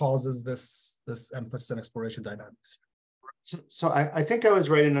 that causes this emphasis on exploration dynamics. So I think I was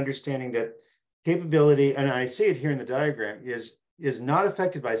right in understanding that capability, and I see it here in the diagram, is not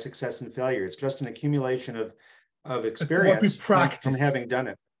affected by success and failure. It's just an accumulation of experience from having done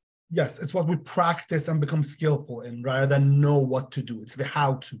it. Yes, it's what we practice and become skillful in, rather than know what to do. It's the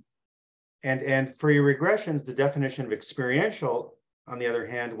how to. And for your regressions, the definition of experiential, on the other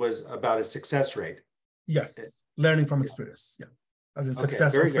hand, was about a success rate. Yes, learning from experience. Yeah, as in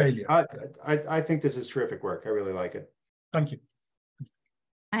success or failure. I think this is terrific work. I really like it. Thank you.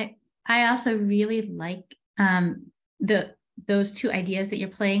 I also really like those two ideas that you're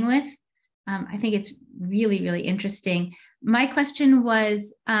playing with. I think it's really, really interesting. My question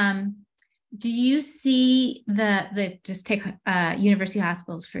was, do you see just take university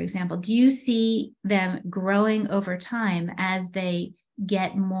hospitals, for example, do you see them growing over time as they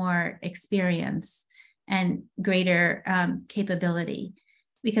get more experience and greater capability?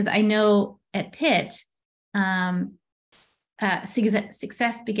 Because I know at Pitt,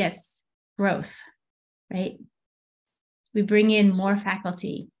 success begets growth, right? We bring in more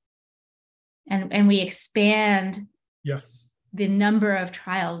faculty and we expand the number of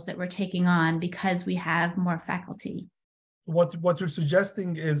trials that we're taking on because we have more faculty. What you're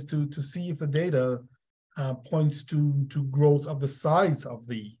suggesting is to see if the data points to growth of the size of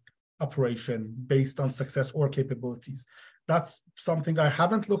the operation based on success or capabilities. That's something I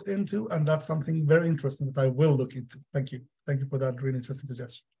haven't looked into, and that's something very interesting that I will look into. Thank you. Thank you for that really interesting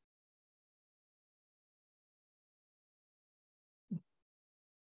suggestion.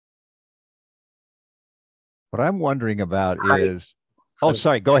 What I'm wondering about is, oh,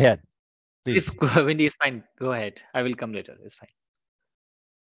 sorry, go ahead. Please. Wendy, is fine. Go ahead. I will come later. It's fine.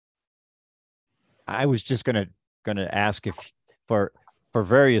 I was just going to ask if for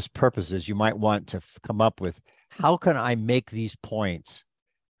various purposes, you might want to come up with, how can I make these points,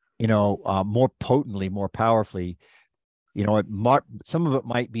 more potently, more powerfully? Some of it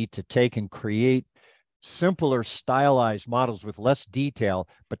might be to take and create simpler stylized models with less detail,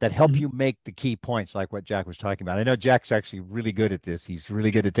 but that help you make the key points, like what Jack was talking about. I know Jack's actually really good at this. He's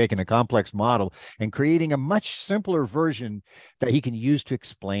really good at taking a complex model and creating a much simpler version that he can use to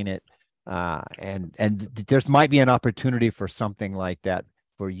explain it. And there might be an opportunity for something like that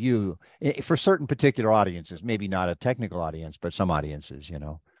for you, for certain particular audiences, maybe not a technical audience, but some audiences,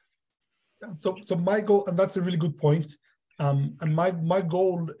 So my goal, and that's a really good point. And my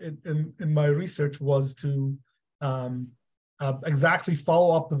goal in my research was to exactly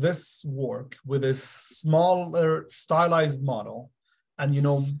follow up this work with a smaller stylized model,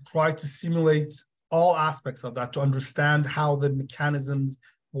 and try to simulate all aspects of that to understand how the mechanisms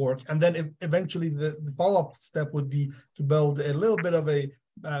work. And then eventually the follow-up step would be to build a little bit of a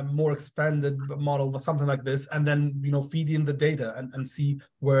more expanded model or something like this, and then feed in the data and see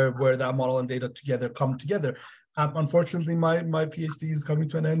where that model and data come together. Unfortunately, my PhD is coming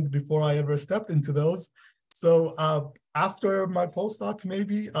to an end before I ever stepped into those. So after my postdoc,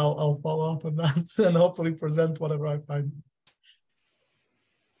 maybe I'll follow up on that and hopefully present whatever I find.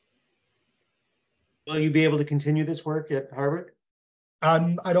 Will you be able to continue this work at Harvard?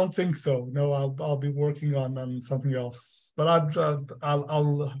 I don't think so. No, I'll be working on something else. But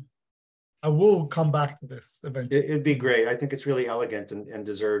I will come back to this eventually. It'd be great. I think it's really elegant and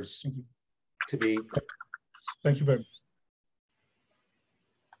deserves to be. Thank you very much.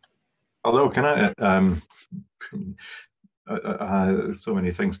 Although, can I so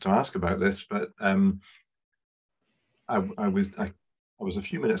many things to ask about this, but I was a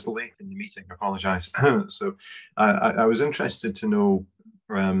few minutes late in the meeting. I apologize. So I was interested to know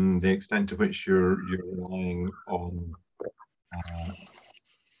the extent to which you're relying on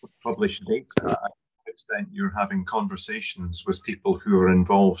published data, to what extent you're having conversations with people who are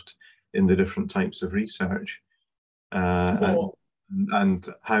involved in the different types of research, and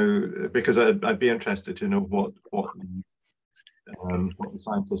how, because I'd be interested to know what the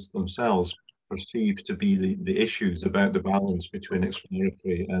scientists themselves perceive to be the issues about the balance between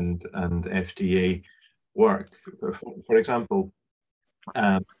exploratory and FDA work. For example,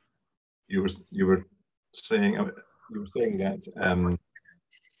 you were saying that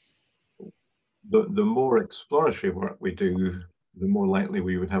the more exploratory work we do, the more likely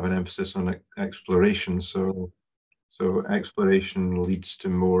we would have an emphasis on exploration. So exploration leads to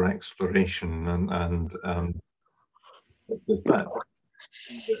more exploration, and does that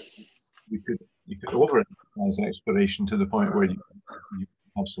you could overemphasize exploration to the point where you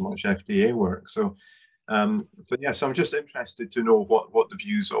have so much FDA work. So yes, I'm just interested to know what the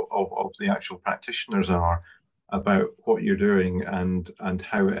views of the actual practitioners are about what you're doing and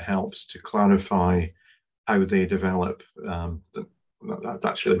how it helps to clarify how they develop.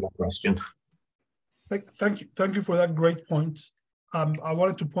 That's really my question. Thank you for that great point. I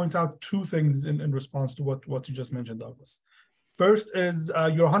wanted to point out two things in response to what you just mentioned, Douglas. First is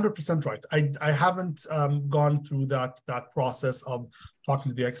you're 100% right. I haven't gone through that process of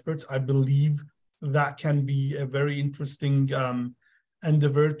talking to the experts. I believe that can be a very interesting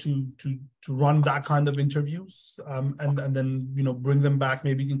endeavor to run that kind of interviews and then bring them back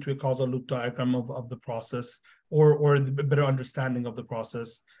maybe into a causal loop diagram of the process or a better understanding of the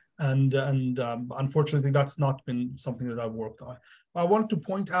process. And unfortunately, that's not been something that I've worked on. I want to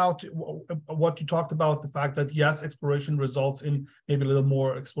point out what you talked about, the fact that yes, exploration results in maybe a little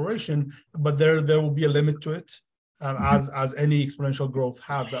more exploration, but there will be a limit to it, as any exponential growth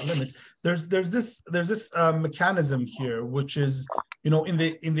has that limit. There's this mechanism here, which is in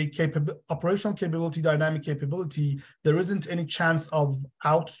the operational capability, dynamic capability, there isn't any chance of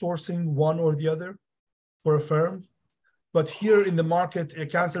outsourcing one or the other for a firm. But here in the market, a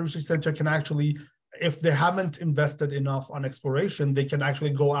cancer research center can actually, if they haven't invested enough on exploration, they can actually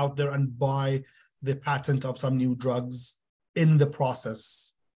go out there and buy the patent of some new drugs in the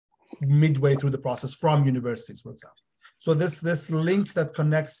process, midway through the process from universities, for example. So this link that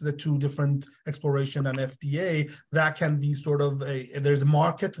connects the two different exploration and FDA, that can be sort of there's a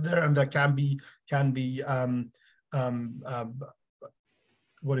market there, and that can be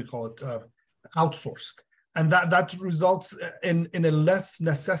what do you call it, outsourced. And that results in a less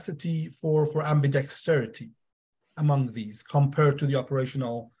necessity for ambidexterity among these compared to the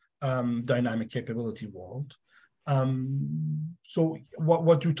operational dynamic capability world. So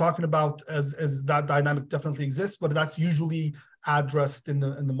what you're talking about is that dynamic definitely exists, but that's usually addressed in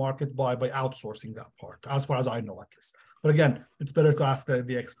the market by outsourcing that part, as far as I know, at least. But again, it's better to ask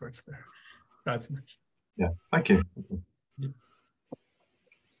the experts there. That's mentioned. Yeah, thank you.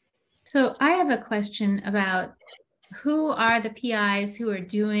 So I have a question about who are the PIs who are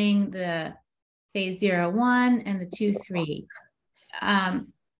doing the phase 0-1 and the 2-3.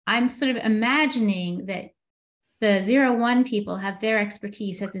 I'm sort of imagining that the 0-1 people have their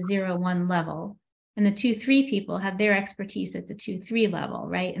expertise at the 0-1 level, and the 2-3 people have their expertise at the 2-3 level,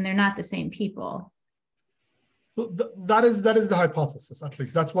 right? And they're not the same people. Well, that is the hypothesis, at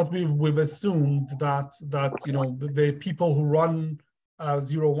least. That's what we've assumed, that the people who run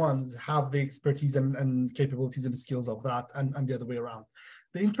 0-1s have the expertise and capabilities and skills of that, and the other way around.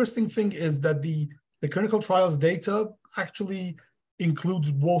 The interesting thing is that the clinical trials data actually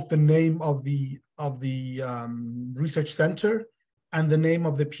includes both the name of the research center and the name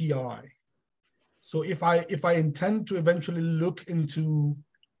of the PI. So if I intend to eventually look into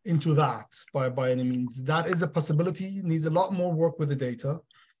that by any means, that is a possibility. It needs a lot more work with the data,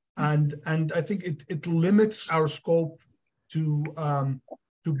 and I think it limits our scope to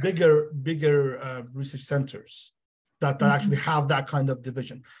bigger research centers that actually have that kind of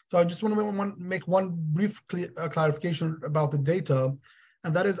division. So I just want to make one brief clarification about the data,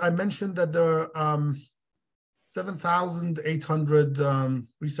 and that is, I mentioned that there are 7,800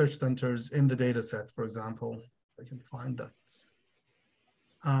 research centers in the data set, for example. I can find that.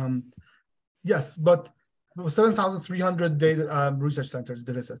 Yes, but there was 7,300 data research centers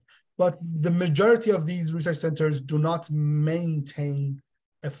data set. But the majority of these research centers do not maintain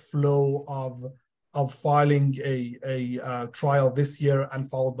a flow of filing a trial this year and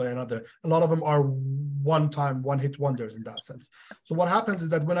followed by another. A lot of them are one-time, one-hit wonders in that sense. So what happens is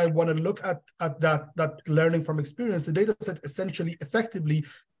that when I want to look at that learning from experience, the data set essentially effectively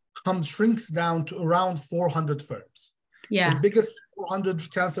shrinks down to around 400 firms. Yeah. The biggest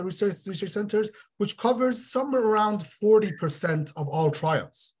 400 cancer research centers, which covers somewhere around 40% of all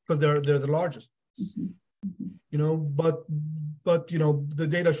trials, because they're the largest. You know, but you know, the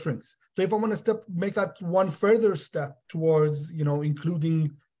data shrinks. So if I want to make that one further step towards, you know,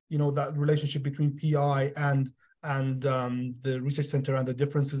 including, you know, that relationship between PI and the research center and the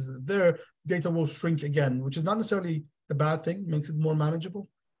differences there, data will shrink again, which is not necessarily a bad thing, makes it more manageable,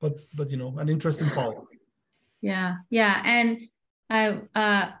 but you know, an interesting follow. Yeah, yeah, and I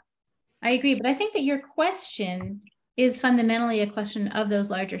agree, but I think that your question is fundamentally a question of those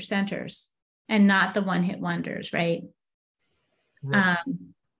larger centers and not the one-hit wonders, right? Right.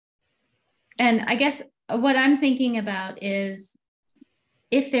 And I guess what I'm thinking about is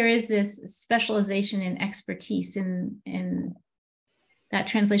if there is this specialization in expertise in that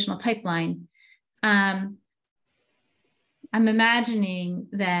translational pipeline, I'm imagining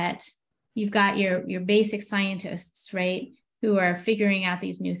that you've got your basic scientists, right, who are figuring out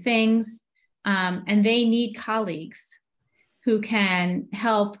these new things, and they need colleagues who can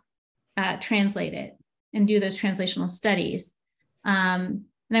help translate it and do those translational studies. And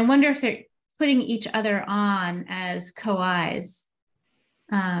I wonder if they're putting each other on as co-Is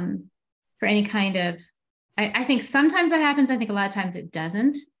for any kind of, I think sometimes that happens. I think a lot of times it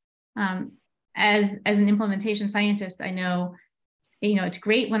doesn't. As an implementation scientist, I know, you know, it's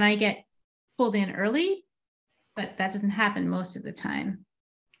great when I get pulled in early, but that doesn't happen most of the time.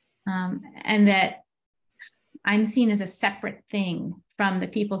 And that I'm seen as a separate thing from the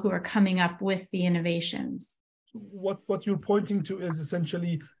people who are coming up with the innovations. What you're pointing to is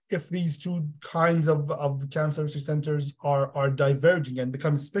essentially if these two kinds of cancer research centers are diverging and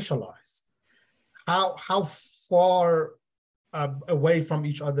become specialized, how far away from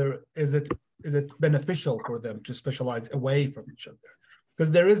each other is it beneficial for them to specialize away from each other?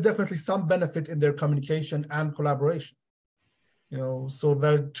 Because there is definitely some benefit in their communication and collaboration. You know, so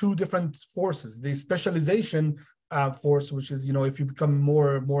there are two different forces. The specialization force, which is, you know, if you become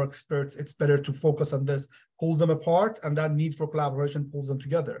more expert, it's better to focus on this, pulls them apart, and that need for collaboration pulls them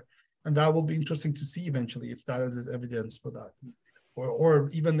together. And that will be interesting to see eventually if that is evidence for that, or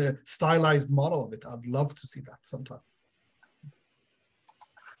even the stylized model of it. I'd love to see that sometime.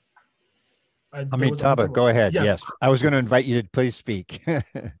 Taba, go ahead. Yes. I was going to invite you to please speak.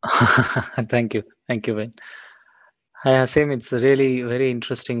 Thank you, Ben. Hi, Hasim. It's a really very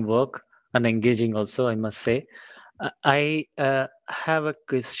interesting work and engaging also, I must say. I have a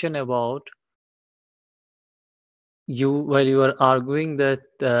question about you while you are arguing that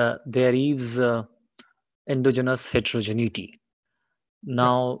there is endogenous heterogeneity.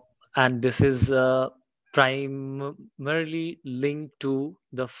 Now, yes. And this is primarily linked to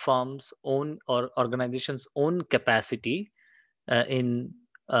the firm's own or organization's own capacity in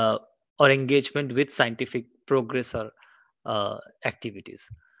or engagement with scientific progress or activities.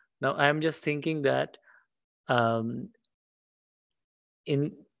 Now, I'm just thinking that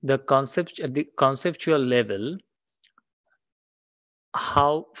in the conceptual level,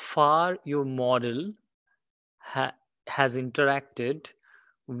 how far your model has interacted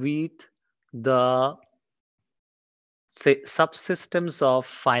with the, say, subsystems of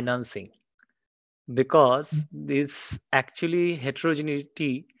financing, because this actually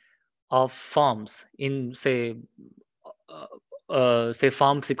heterogeneity of firms in say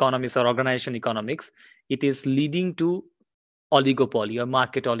firms economics or organization economics, it is leading to oligopoly or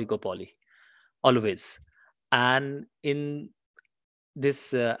market oligopoly always. And in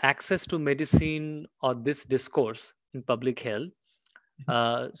this access to medicine or this discourse in public health,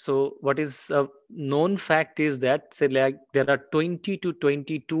 so what is a known fact is that, say, like there are 20 to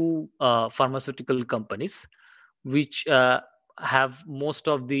 22 pharmaceutical companies which have most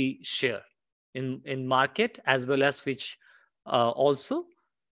of the share in market, as well as which also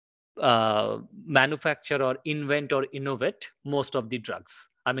manufacture or invent or innovate most of the drugs.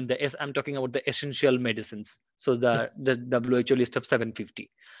 I mean, I'm talking about the essential medicines. So the WHO list of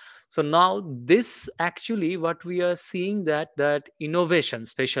 750. So now this actually what we are seeing that innovation,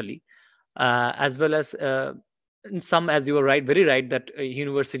 especially as well as in some, as you were right, very right, that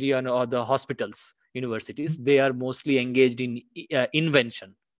university or the hospitals, universities, they are mostly engaged in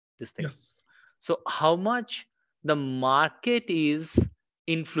invention, this thing. Yes. So how much the market is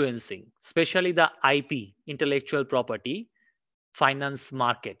influencing, especially the IP, intellectual property, finance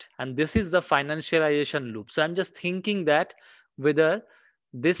market, and this is the financialization loop. So I'm just thinking that whether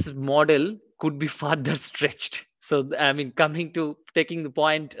this model could be further stretched. So I mean, coming to taking the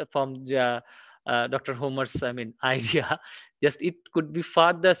point from Dr. Homer's idea, just it could be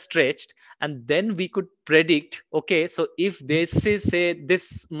further stretched, and then we could predict, okay, so if they say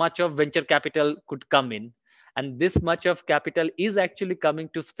this much of venture capital could come in, and this much of capital is actually coming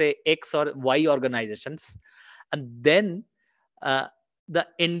to say X or Y organizations, and then the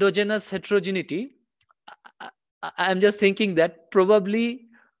endogenous heterogeneity, I'm just thinking that probably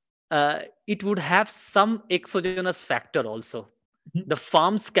it would have some exogenous factor also. The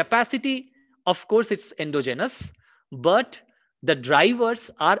farm's capacity, of course, it's endogenous, but the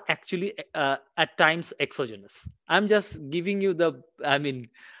drivers are actually at times exogenous. I'm just giving you the,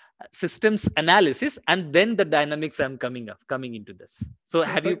 systems analysis, and then the dynamics I'm coming into this. So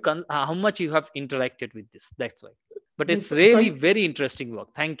have you, how much you have interacted with this? That's why. But it's really very interesting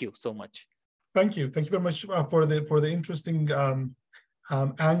work. Thank you so much. Thank you very much for the interesting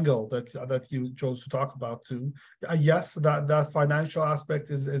angle that you chose to talk about too. Yes, that financial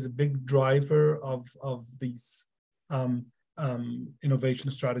aspect is a big driver of these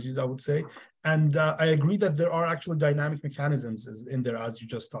innovation strategies, I would say. And I agree that there are actually dynamic mechanisms in there, as you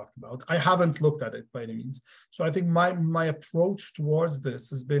just talked about. I haven't looked at it by any means. So I think my approach towards this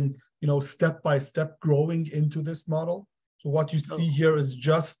has been, step by step growing into this model. So what you see here is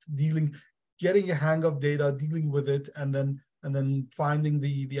just getting a hang of data, dealing with it, and then finding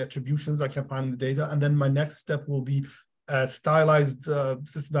the attributions I can find in the data. And then my next step will be a stylized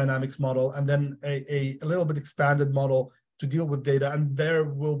system dynamics model, and then a little bit expanded model to deal with data. And there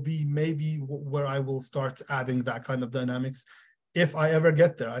will be maybe where I will start adding that kind of dynamics if I ever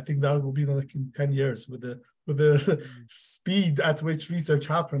get there. I think that will be like in 10 years with the speed at which research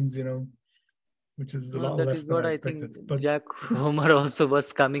happens, which is a lot less is than what I I expected. think But Jack Homer also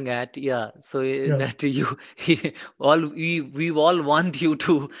was coming at. So that we all want you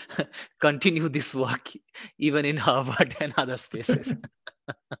to continue this work even in Harvard and other spaces.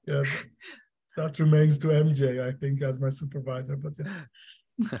 Yeah, that remains to MJ, I think, as my supervisor. But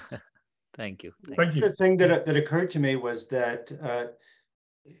yeah. Thank you. The thing that occurred to me was that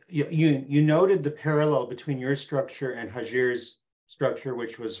you noted the parallel between your structure and Hajir's structure,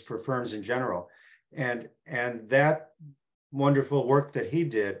 which was for firms in general, and that wonderful work that he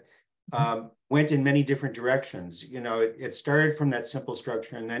did went in many different directions. It started from that simple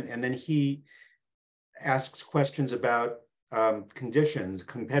structure, and then he asks questions about conditions,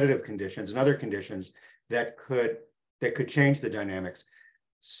 competitive conditions, and other conditions that could change the dynamics.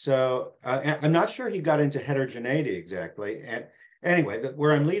 So I'm not sure he got into heterogeneity exactly. And anyway,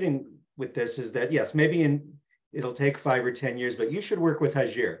 where I'm leading with this is that, yes, maybe it'll take 5 or 10 years, but you should work with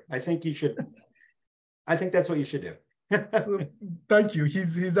Hajir. I think you should. I think that's what you should do. Thank you.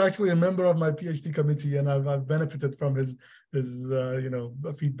 He's actually a member of my PhD committee, and I've benefited from his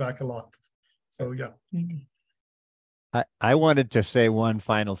feedback a lot. So yeah. I wanted to say one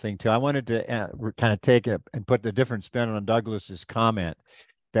final thing too. I wanted to kind of take it and put the different spin on Douglas's comment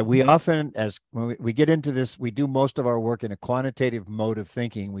that we often, when we get into this, we do most of our work in a quantitative mode of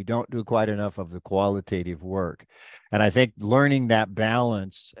thinking. We don't do quite enough of the qualitative work. And I think learning that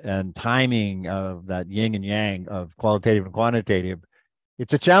balance and timing of that yin and yang of qualitative and quantitative,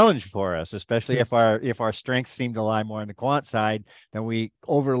 it's a challenge for us, especially if our strengths seem to lie more on the quant side, then we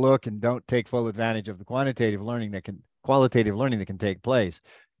overlook and don't take full advantage of the qualitative learning that can take place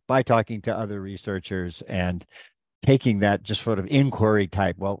by talking to other researchers and taking that just sort of inquiry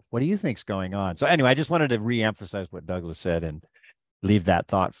type, well, what do you think's going on? So anyway, I just wanted to re-emphasize what Douglas said and leave that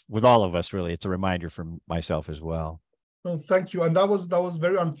thought with all of us, really. It's a reminder from myself as well. Well, thank you. And that was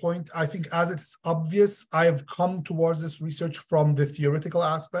very on point. I think as it's obvious, I have come towards this research from the theoretical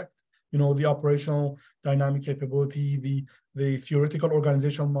aspect, the operational dynamic capability, the theoretical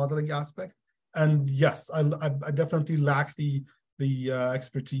organizational modeling aspect. And yes, I definitely lack the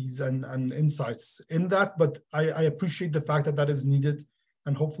expertise and insights in that, but I appreciate the fact that is needed,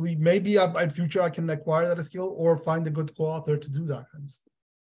 and hopefully maybe in future I can acquire that skill or find a good co-author to do that kind of stuff.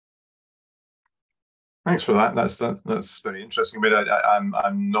 Thanks for that. That's very interesting. But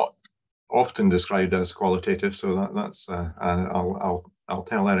I'm not often described as qualitative, so that's I'll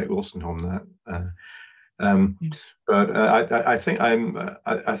tell Eric Wilson that. But I think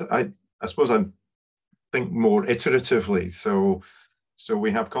I suppose I think more iteratively. So So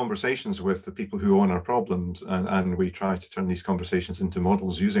we have conversations with the people who own our problems, and we try to turn these conversations into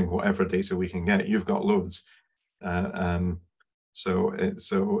models using whatever data we can get. You've got loads.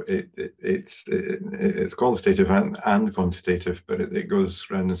 So it's qualitative and quantitative, but it goes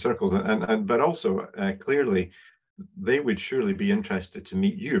round in circles. But also clearly, they would surely be interested to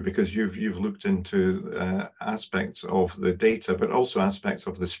meet you, because you've looked into aspects of the data, but also aspects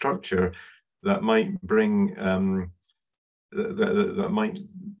of the structure that might bring that might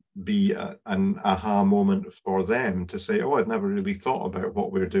be an aha moment for them to say, oh, I'd never really thought about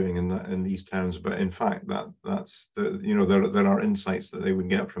what we're doing in these terms, but in fact that's the, you know, there are insights that they would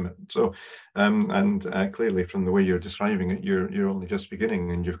get from it. So clearly from the way you're describing it, you're only just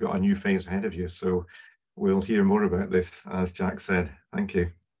beginning, and you've got a new phase ahead of you. So we'll hear more about this, as Jack said. Thank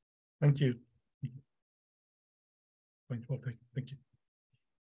you. Thank you. Thank you.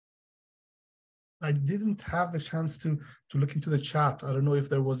 I didn't have the chance to look into the chat. I don't know if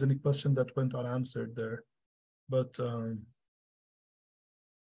there was any question that went unanswered there, but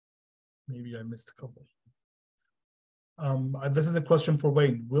maybe I missed a couple. This is a question for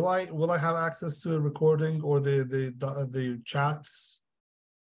Wayne. Will I have access to a recording or the chats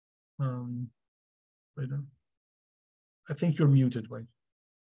later? I think you're muted, Wayne.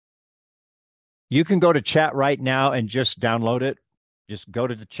 You can go to chat right now and just download it. Just go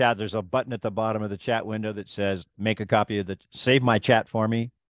to the chat. There's a button at the bottom of the chat window that says, make a copy of save my chat for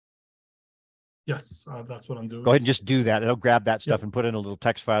me. Yes, that's what I'm doing. Go ahead and just do that. It'll grab that stuff and put in a little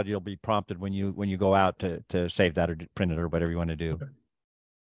text file. You'll be prompted when you go out to save that or print it or whatever you want to do. Okay.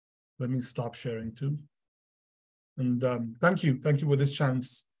 Let me stop sharing too. And thank you for this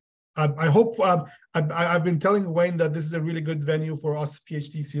chance. I hope I've been telling Wayne that this is a really good venue for us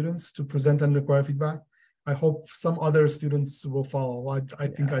PhD students to present and require feedback. I hope some other students will follow. I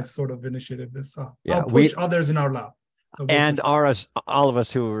think I sort of initiated this. I'll push others in our lab. And all of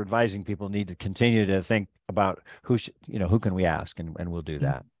us who are advising people need to continue to think about who can we ask, and we'll do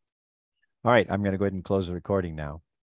that. All right, I'm going to go ahead and close the recording now.